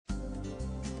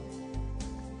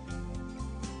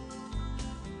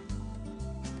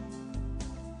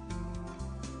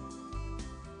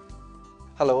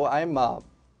Hello, I'm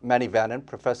Manny Vannon,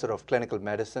 Professor of Clinical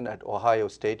Medicine at Ohio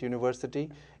State University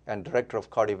and Director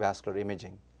of Cardiovascular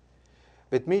Imaging.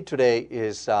 With me today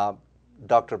is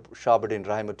Dr. Shahabuddin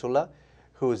Rahimutullah,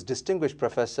 who is Distinguished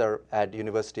Professor at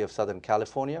University of Southern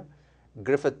California,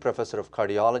 Griffith Professor of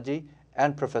Cardiology,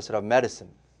 and Professor of Medicine.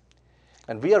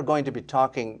 And we are going to be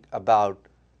talking about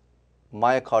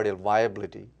myocardial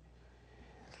viability.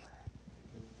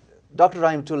 Dr.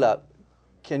 Rahimutullah,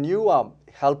 can you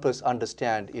help us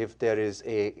understand if there is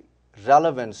a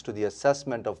relevance to the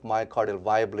assessment of myocardial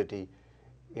viability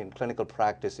in clinical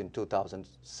practice in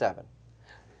 2007?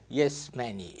 Yes,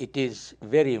 Manny, it is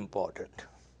very important.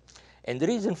 And the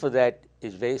reason for that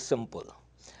is very simple.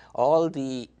 All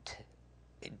the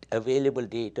available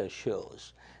data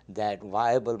shows that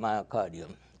viable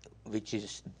myocardium, which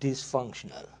is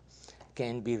dysfunctional,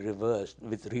 can be reversed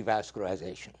with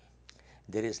revascularization.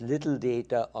 There is little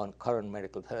data on current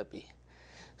medical therapy.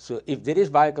 So if there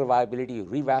is myocardial viability, you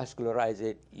revascularize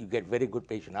it, you get very good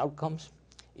patient outcomes.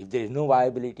 If there is no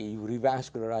viability, you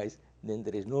revascularize, then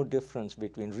there is no difference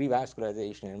between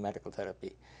revascularization and medical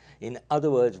therapy. In other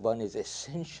words, one is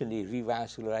essentially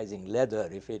revascularizing leather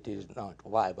if it is not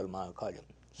viable myocardium.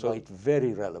 So it's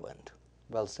very relevant.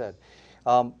 Well said.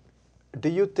 Do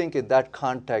you think in that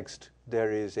context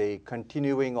there is a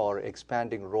continuing or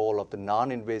expanding role of the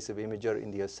non-invasive imager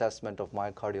in the assessment of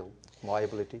myocardial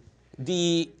viability?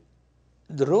 The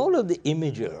role of the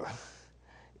imager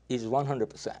is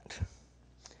 100%.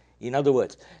 In other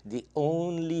words, the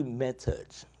only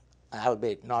methods,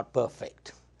 albeit not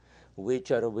perfect, which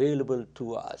are available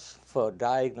to us for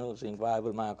diagnosing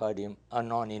viable myocardium are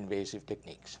non-invasive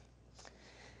techniques.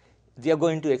 They are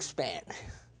going to expand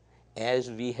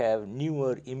as we have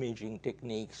newer imaging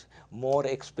techniques, more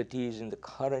expertise in the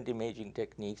current imaging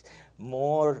techniques,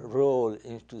 more role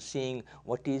into seeing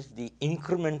what is the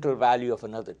incremental value of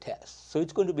another test. So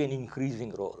it's going to be an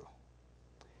increasing role.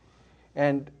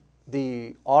 And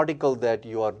the article that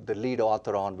you are the lead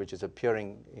author on, which is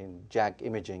appearing in JACC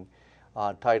Imaging,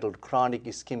 titled Chronic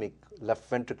Ischemic Left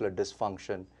Ventricular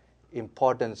Dysfunction,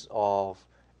 Importance of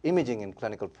Imaging in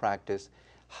Clinical Practice,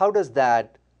 how does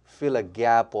that fill a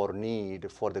gap or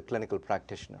need for the clinical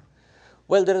practitioner?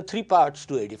 Well, there are three parts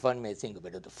to it, if one may think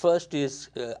about it. The first is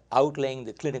outlaying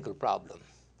the clinical problem.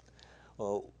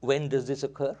 When does this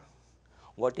occur?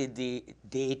 What is the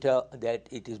data that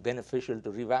it is beneficial to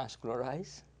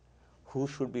revascularize? Who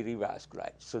should be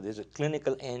revascularized? So there's a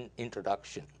clinical end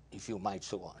introduction, if you might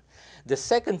so on. The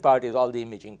second part is all the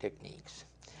imaging techniques,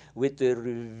 with a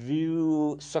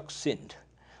review succinct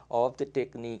of the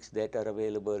techniques that are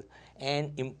available,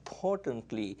 and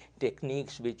importantly,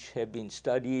 techniques which have been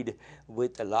studied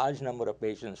with a large number of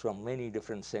patients from many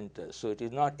different centers. So it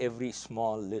is not every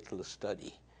small little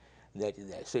study that is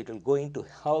there. So it will going to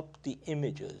help the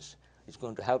imagers, it's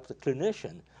going to help the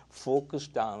clinician focus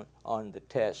down on the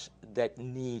tests that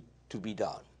need to be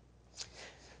done.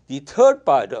 The third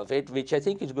part of it, which I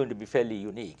think is going to be fairly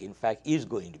unique, in fact is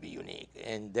going to be unique,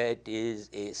 and that is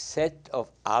a set of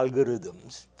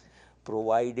algorithms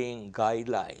providing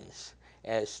guidelines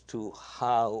as to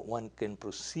how one can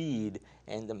proceed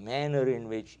and the manner in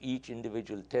which each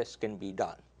individual test can be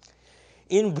done.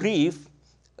 In brief,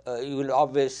 you will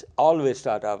always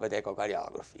start off with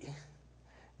echocardiography.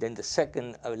 Then the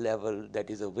second level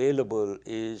that is available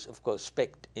is, of course,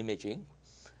 SPECT imaging.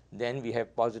 Then we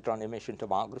have positron emission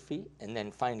tomography, and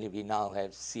then finally we now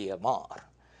have CMR.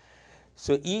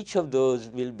 So each of those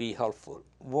will be helpful.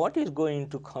 What is going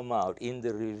to come out in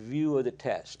the review of the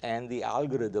test and the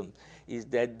algorithm is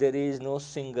that there is no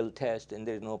single test and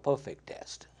there is no perfect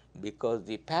test, because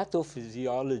the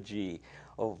pathophysiology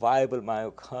of viable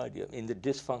myocardium in the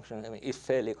dysfunction is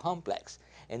fairly complex,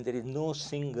 and there is no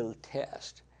single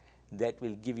test that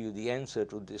will give you the answer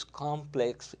to this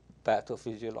complex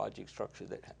pathophysiologic structure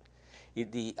that happens.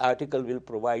 The article will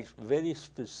provide very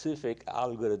specific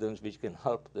algorithms which can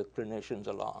help the clinicians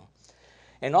along.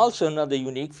 And also another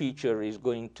unique feature is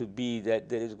going to be that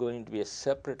there is going to be a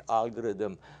separate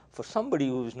algorithm for somebody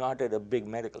who is not at a big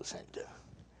medical center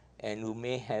and who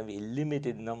may have a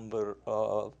limited number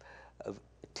of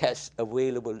tests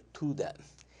available to them,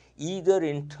 either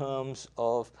in terms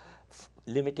of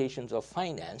limitations of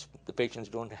finance, the patients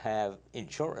don't have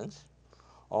insurance,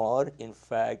 or in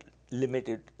fact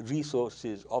limited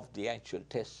resources of the actual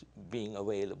tests being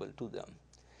available to them.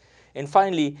 And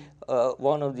finally,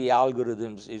 one of the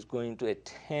algorithms is going to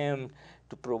attempt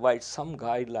to provide some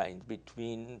guidelines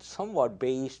between, somewhat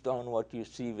based on what you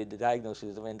see with the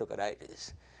diagnosis of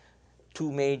endocarditis.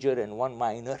 2 major and 1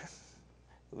 minor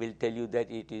will tell you that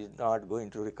it is not going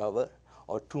to recover,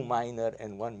 or 2 minor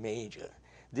and 1 major.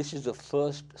 This is the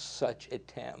first such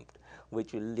attempt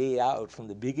which will lay out from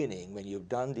the beginning, when you've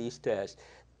done these tests,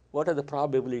 what are the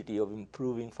probability of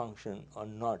improving function or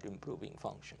not improving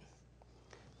function.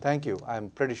 Thank you. I'm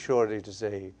pretty sure it is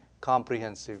a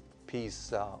comprehensive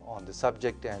piece on the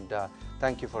subject, and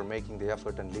thank you for making the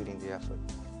effort and leading the effort.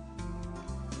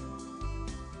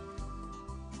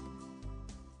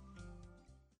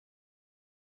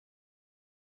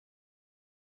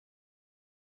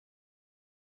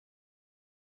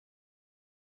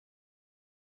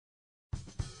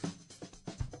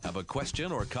 Have a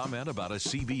question or comment about a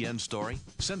CVN story?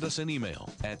 Send us an email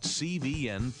at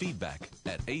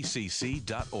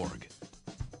cvnfeedback@acc.org.